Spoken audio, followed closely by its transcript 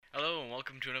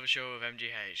welcome to another show of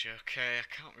MGH. Okay, I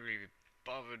can't really be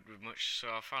bothered with much,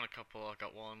 so I found a couple. I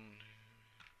got 9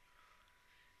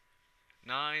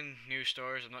 news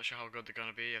stories. I'm not sure how good they're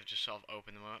gonna be. I've just sort of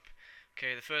opened them up.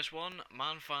 Okay, the first one: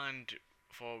 man fined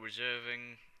for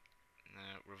reversing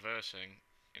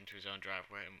into his own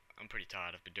driveway. I'm pretty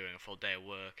tired. I've been doing a full day of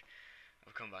work.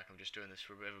 I've come back. I'm just doing this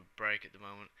for a bit of a break at the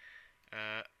moment.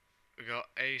 We got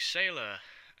a sailor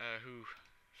who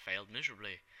failed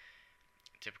miserably.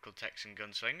 Typical Texan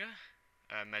gunslinger.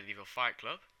 Medieval Fight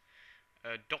Club.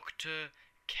 Dr.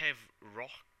 Kev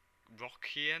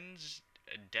Rockian's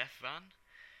death van.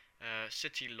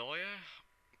 City lawyer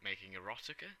making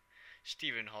erotica.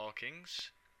 Stephen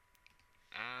Hawking's.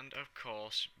 And of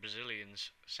course, Brazilians'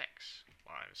 sex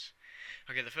wives.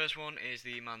 Okay, the first one is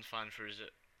the man's fine for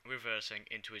reversing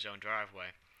into his own driveway.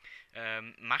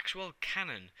 Maxwell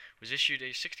Cannon was issued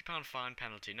a £60 fine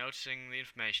penalty, noticing the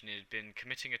information he had been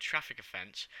committing a traffic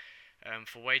offence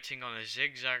for waiting on the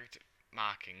zigzagged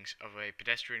markings of a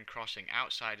pedestrian crossing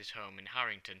outside his home in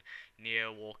Harrington, near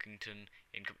Walkington.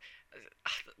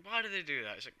 Why do they do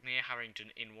that? It's like near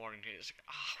Harrington in Warrington. It's like,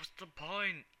 what's the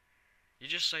point? You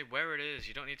just say where it is.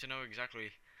 You don't need to know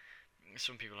exactly.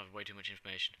 Some people have way too much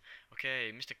information.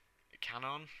 Okay, Mr.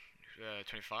 Cannon,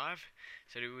 25,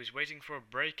 said he was waiting for a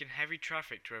break in heavy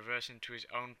traffic to reverse into his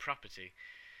own property.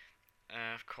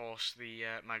 Of course, the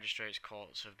magistrates'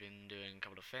 courts have been doing a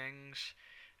couple of things.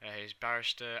 His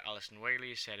barrister, Alison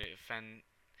Whaley, said it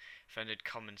offended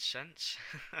common sense.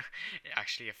 It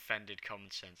actually offended common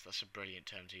sense. That's a brilliant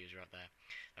term to use right there.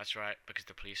 That's right, because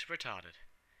the police are retarded.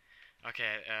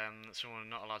 Okay, someone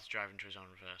not allowed to drive into his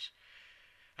own reverse.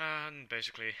 And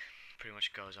basically, pretty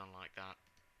much goes on like that.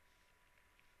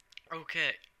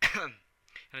 Okay, an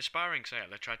aspiring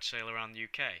sailor tried to sail around the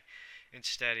UK.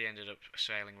 Instead, he ended up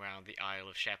sailing around the Isle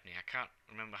of Sheppey. I can't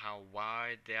remember how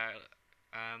wide the isle.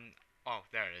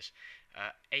 There it is.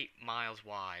 8 miles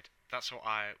wide. That's how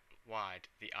wide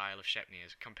the Isle of Sheppey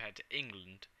is compared to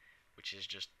England, which is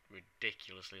just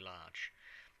ridiculously large.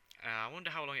 I wonder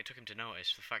how long it took him to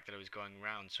notice the fact that it was going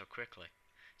round so quickly.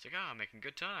 It's like, I'm making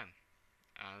good time.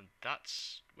 And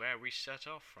that's where we set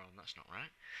off from. That's not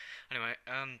right. Anyway,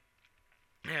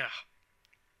 yeah.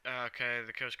 Okay,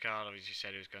 the Coast Guard obviously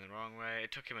said he was going the wrong way.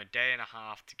 It took him a day and a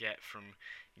half to get from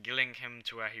Gillingham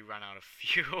to where he ran out of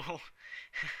fuel.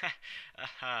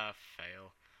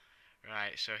 Fail.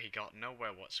 Right, so he got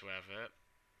nowhere whatsoever.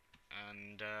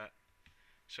 And,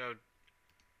 so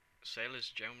sailors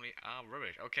generally are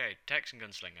rubbish. Okay, Texan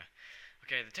gunslinger.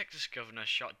 Okay, the Texas governor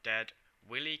shot dead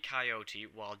Willie Coyote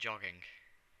while jogging.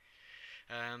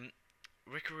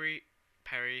 Rick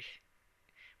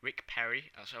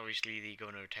Perry, that's obviously the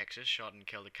governor of Texas, shot and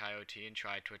killed a coyote and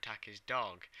tried to attack his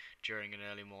dog during an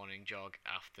early morning jog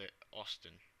after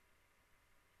Austin.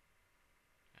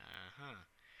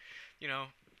 You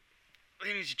know,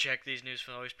 they need to check these news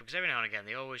stories because every now and again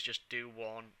they always just do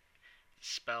one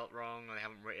spelt wrong or they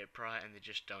haven't written it right and they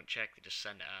just don't check, they just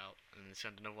send it out and they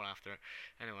send another one after it.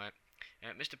 Anyway,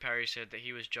 Mr. Perry said that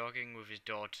he was jogging with his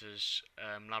daughter's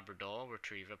Labrador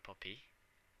Retriever puppy.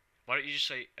 Why don't you just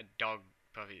say a dog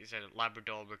puppy? You said a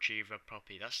Labrador Retriever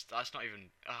puppy. That's not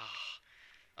even.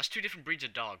 That's 2 different breeds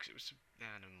of dogs. It was.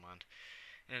 Never mind.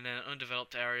 In an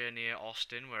undeveloped area near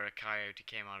Austin, where a coyote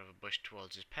came out of a bush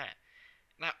towards his pet.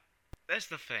 Now, there's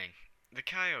the thing. The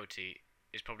coyote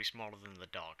is probably smaller than the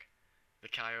dog. The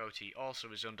coyote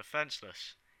also is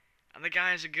undefenseless, and the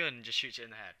guy has a gun and just shoots it in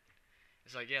the head.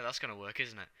 It's like, yeah, that's gonna work,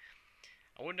 isn't it?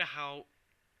 I wonder how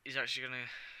he's actually gonna.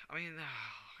 I mean,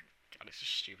 God, it's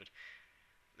just stupid.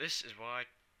 This is why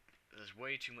there's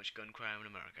way too much gun crime in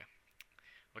America.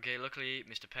 Okay, luckily,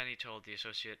 Mr. Penny told the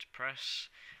Associated Press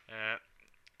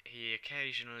he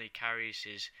occasionally carries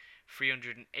his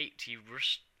 380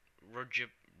 Ruger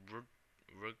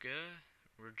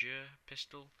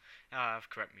pistol.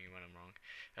 Correct me when I'm wrong.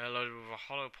 Loaded with a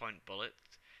hollow point bullet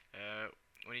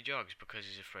when he jogs because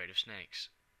he's afraid of snakes.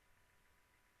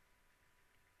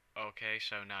 Okay,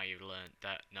 so now you've learned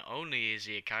that not only is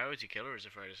he a coyote killer, he's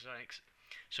afraid of snakes.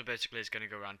 So basically, he's going to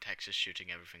go around Texas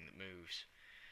shooting everything that moves.